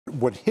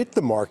what hit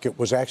the market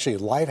was actually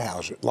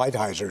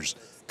Lighthizer's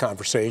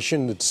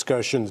conversation, the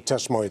discussion, the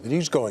testimony that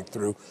he's going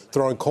through,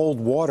 throwing cold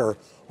water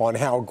on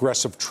how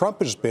aggressive Trump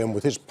has been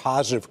with his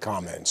positive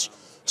comments.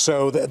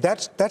 So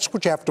that's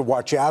what you have to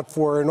watch out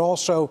for. And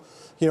also,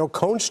 you know,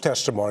 Cohen's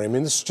testimony. I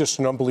mean, this is just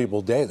an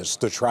unbelievable day. This is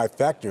the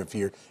trifecta if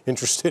you're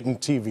interested in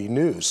TV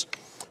news.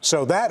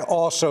 So that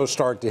also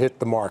started to hit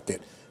the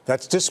market.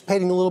 That's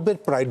dissipating a little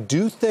bit, but I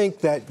do think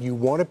that you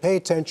want to pay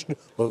attention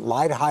to what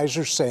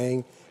Lighthizer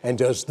saying. And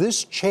does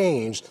this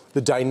change the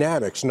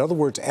dynamics? In other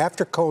words,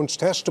 after Cohen's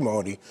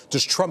testimony,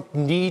 does Trump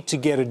need to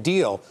get a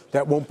deal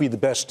that won't be the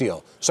best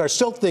deal? So I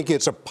still think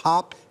it's a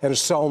pop and a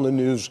sell in the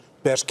news,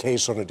 best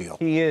case on a deal.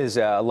 He is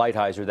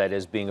Lighthizer, that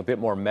is, being a bit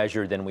more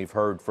measured than we've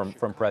heard from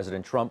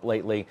President Trump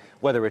lately,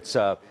 whether it's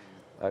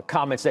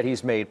comments that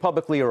he's made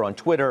publicly or on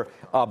Twitter.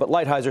 But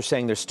Lighthizer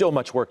saying there's still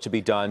much work to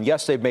be done.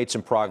 Yes, they've made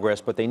some progress,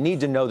 but they need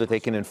to know that they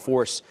can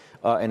enforce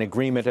an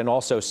agreement, and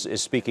also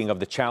is speaking of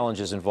the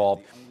challenges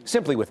involved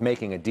simply with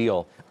making a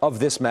deal of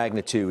this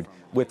magnitude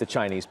with the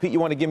Chinese. Pete, you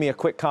want to give me a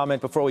quick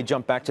comment before we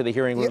jump back to the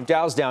hearing room? Yeah.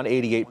 Dow's down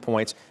 88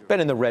 points, been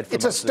in the red for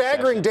It's a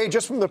staggering day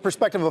just from the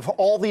perspective of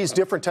all these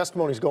different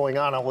testimonies going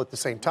on all at the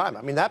same time.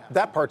 I mean,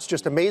 that part's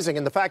just amazing.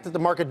 And the fact that the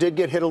market did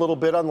get hit a little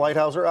bit on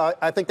Lighthizer,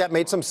 I think that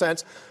made some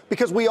sense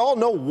because we all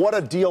know what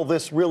a deal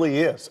this really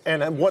is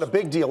and what a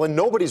big deal. And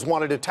nobody's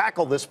wanted to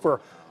tackle this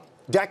for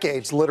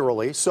decades,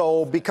 literally.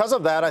 So because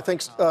of that, I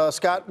think,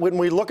 Scott, when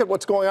we look at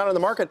what's going on in the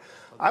market,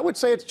 I would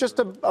say it's just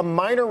a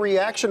minor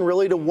reaction,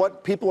 really, to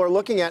what people are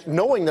looking at,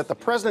 knowing that the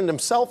president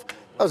himself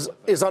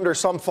is under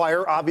some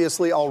fire,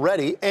 obviously,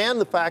 already,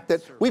 and the fact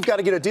that we've got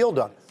to get a deal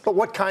done. But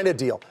what kind of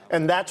deal?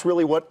 And that's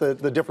really what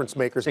the difference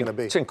maker is going to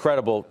be. It's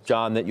incredible,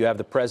 John, that you have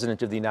the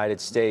president of the United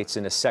States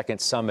in a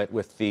second summit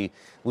with the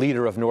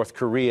leader of North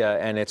Korea,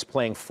 and it's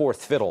playing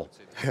fourth fiddle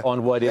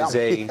on what is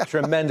a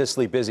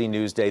tremendously busy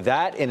news day.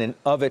 That, in and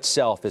of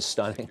itself, is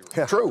stunning.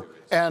 Yeah. True.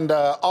 And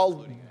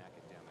I'll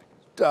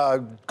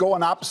go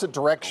in opposite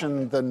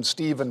direction than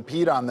Steve and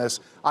Pete on this.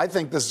 I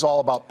think this is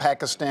all about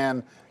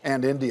Pakistan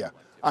and India.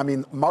 I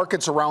mean,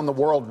 markets around the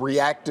world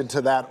reacted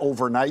to that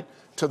overnight,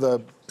 to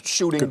the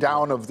shooting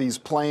down of these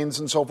planes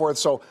and so forth.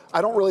 So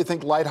I don't really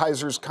think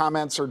Lighthizer's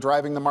comments are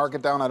driving the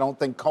market down. I don't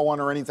think Cohen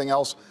or anything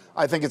else.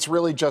 I think it's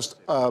really just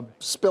a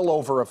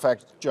spillover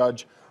effect,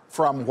 Judge,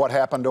 from what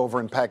happened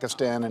over in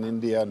Pakistan and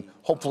India, and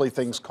hopefully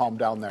things calm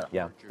down there.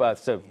 Yeah, but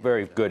it's a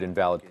very good and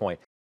valid point.